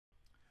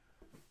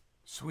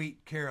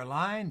Sweet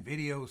Caroline,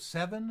 Video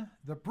 7,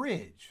 the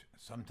bridge,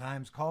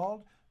 sometimes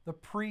called the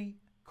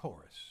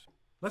pre-chorus.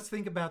 Let's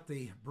think about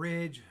the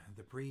bridge,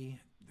 the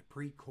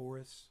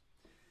pre-chorus.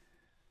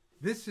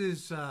 This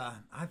is,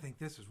 I think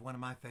this is one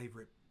of my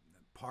favorite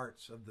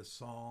parts of the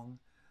song.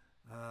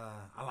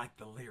 I like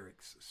the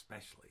lyrics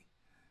especially.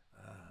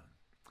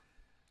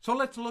 So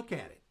let's look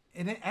at it.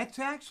 And it's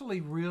actually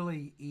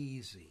really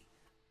easy.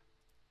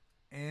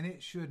 And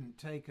it shouldn't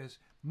take us,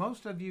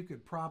 most of you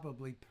could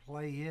probably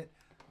play it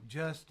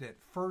just at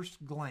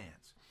first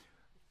glance.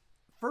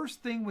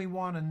 First thing we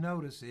want to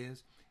notice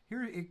is,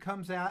 here it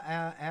comes out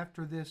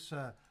after this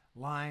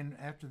line,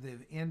 after the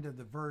end of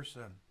the verse,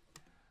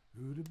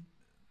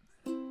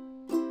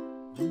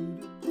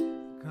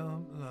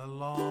 come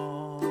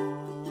along,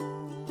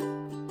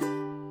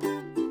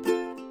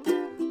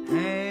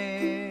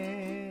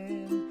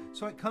 and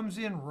so it comes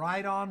in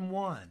right on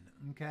one,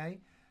 okay?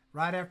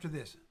 Right after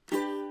this.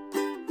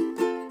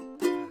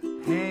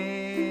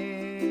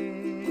 Hands,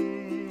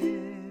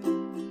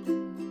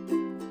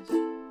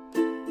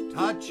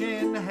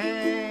 touching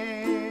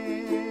hands,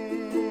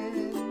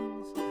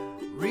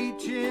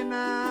 reaching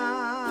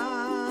out,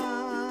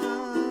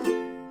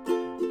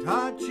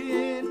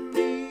 touching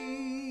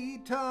me,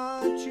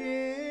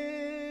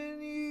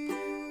 touching you.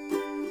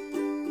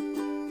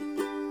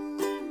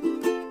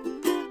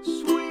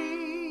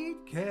 Sweet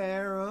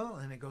Carol,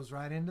 and it goes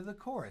right into the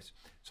chorus.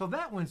 So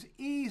that one's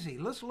easy.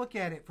 Let's look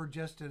at it for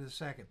just a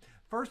second.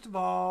 First of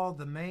all,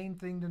 the main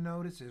thing to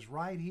notice is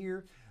right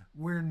here,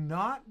 we're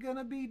not going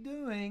to be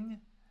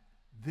doing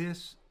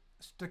this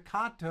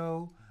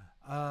staccato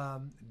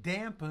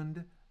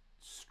dampened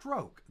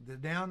stroke, the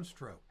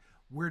downstroke.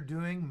 We're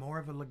doing more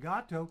of a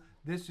legato.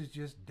 This is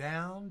just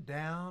down,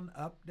 down,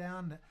 up,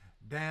 down,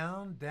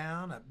 down,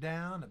 down, up,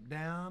 down, up,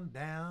 down,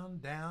 down,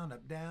 down,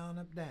 up, down,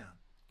 up, down.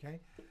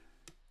 Okay?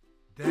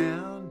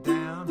 Down,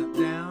 down, up,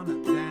 down,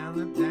 up,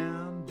 down, up,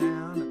 down,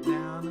 down, up,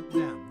 down, up,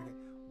 down.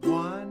 Okay.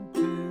 1,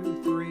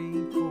 2,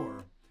 3,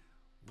 4.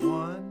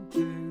 1,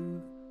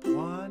 2,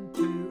 1,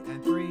 2,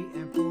 and 3,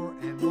 and 4,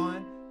 and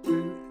 1,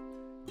 2.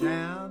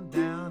 Down,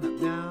 down, up,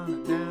 down,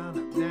 up, down,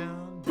 up,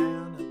 down,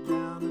 down, up,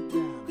 down, up,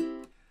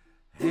 down.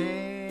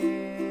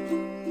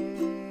 Hand.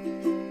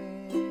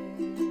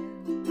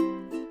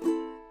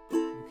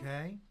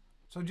 Okay?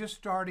 So just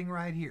starting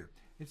right here.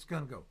 It's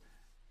going to go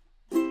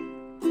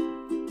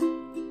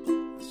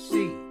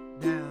C,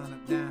 down,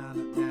 up, down,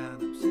 up, down,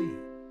 up, C.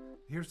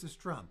 Here's the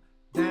strum.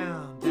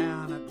 Down,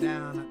 down, up,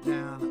 down, up,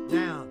 down, up,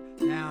 down,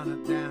 down,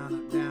 up, down,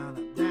 up, down,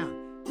 up,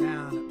 down,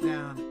 down, up,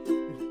 down.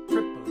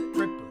 Triple it,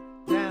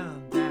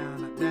 down,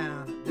 down, up,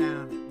 down, up,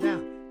 down, up,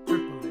 down.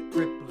 Triple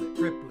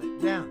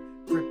it, down.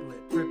 Triple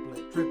it, triple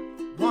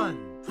it.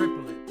 1,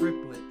 triple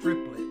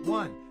it,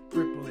 1,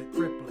 triple it,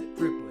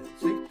 triple it.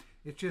 See?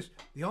 It's just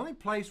the only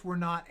place we're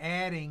not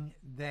adding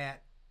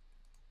that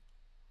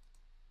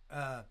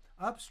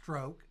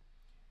upstroke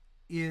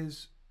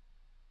is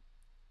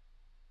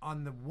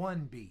on the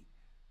 1 beat.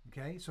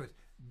 Okay, so it's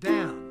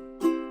down.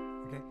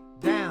 Okay,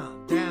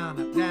 down, down,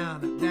 up, down,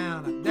 up,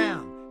 down, up,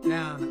 down,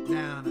 down, up,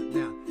 down, up,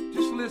 down.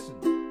 Just listen.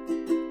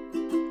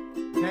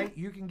 Okay,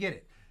 you can get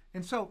it.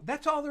 And so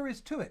that's all there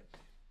is to it.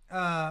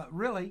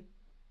 Really,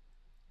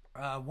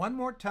 one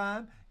more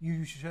time.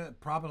 You should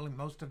probably,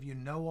 most of you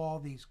know all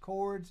these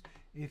chords.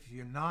 If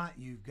you're not,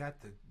 you've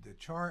got the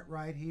chart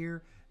right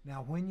here.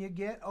 Now, when you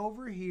get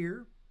over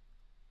here,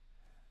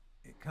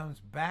 it comes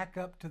back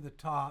up to the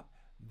top.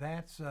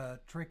 That's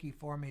tricky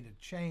for me to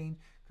change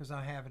because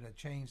I'm having to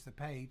change the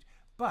page.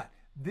 But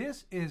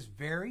this is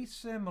very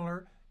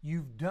similar.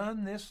 You've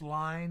done this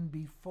line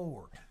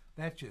before.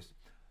 That's just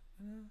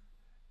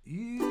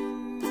E, G,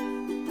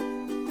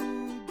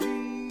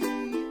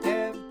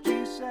 F,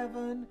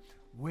 G7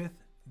 with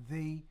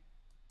the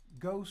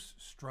ghost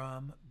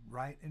strum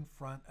right in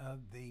front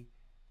of the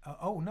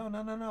oh, no.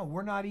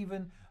 We're not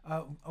even,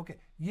 okay.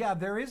 Yeah,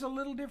 there is a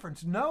little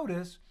difference.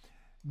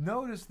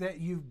 Notice that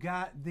you've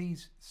got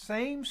these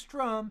same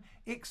strum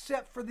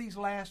except for these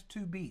last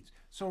 2 beats.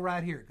 So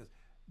right here it goes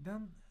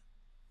dum,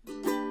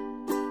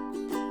 bum,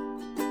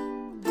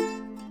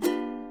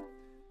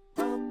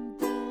 bum,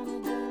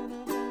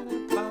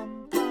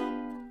 bum.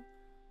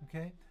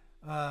 Okay.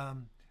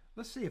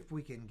 Let's see if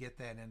we can get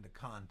that into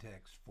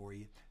context for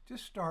you.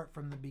 Just start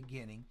from the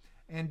beginning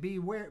and be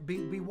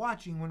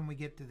watching when we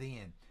get to the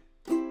end.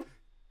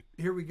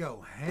 Here we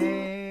go.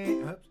 Hey,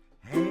 oops,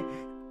 hey.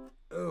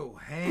 Oh,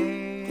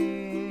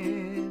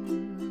 hands,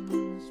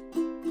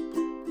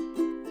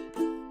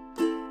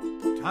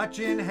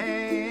 touching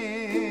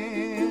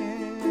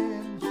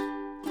hands,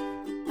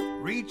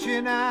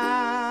 reaching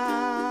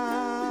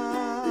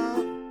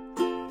out,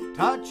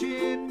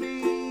 touching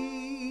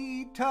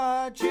me,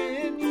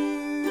 touching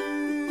you.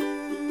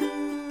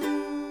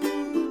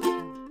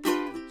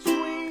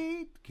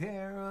 Sweet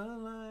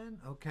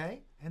Caroline.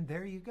 Okay, and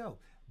there you go.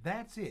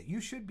 That's it.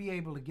 You should be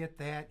able to get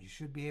that. You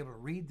should be able to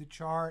read the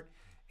chart.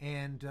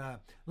 And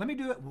let me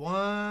do it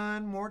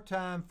one more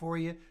time for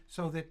you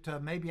so that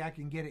maybe I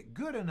can get it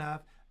good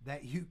enough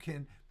that you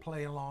can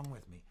play along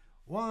with me.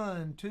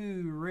 1,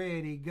 2,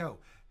 ready, go.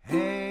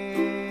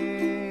 hands,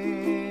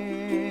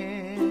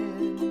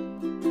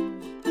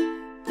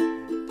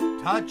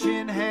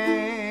 touching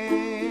hands,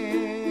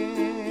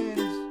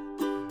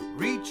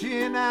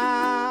 reaching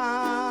out,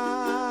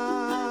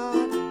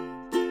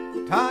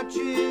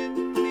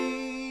 touching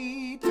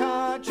me,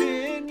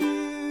 touching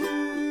you,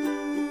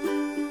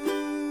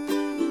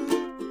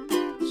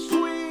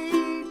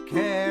 sweet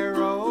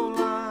Caroline.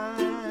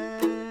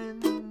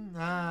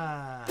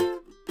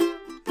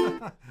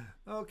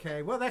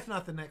 Okay, well, that's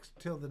not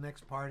till the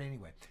next part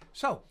anyway.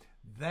 So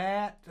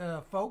that,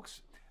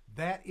 folks,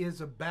 that is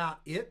about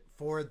it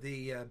for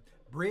the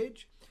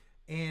bridge,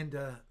 and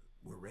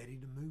we're ready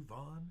to move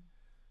on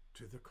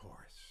to the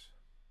chorus.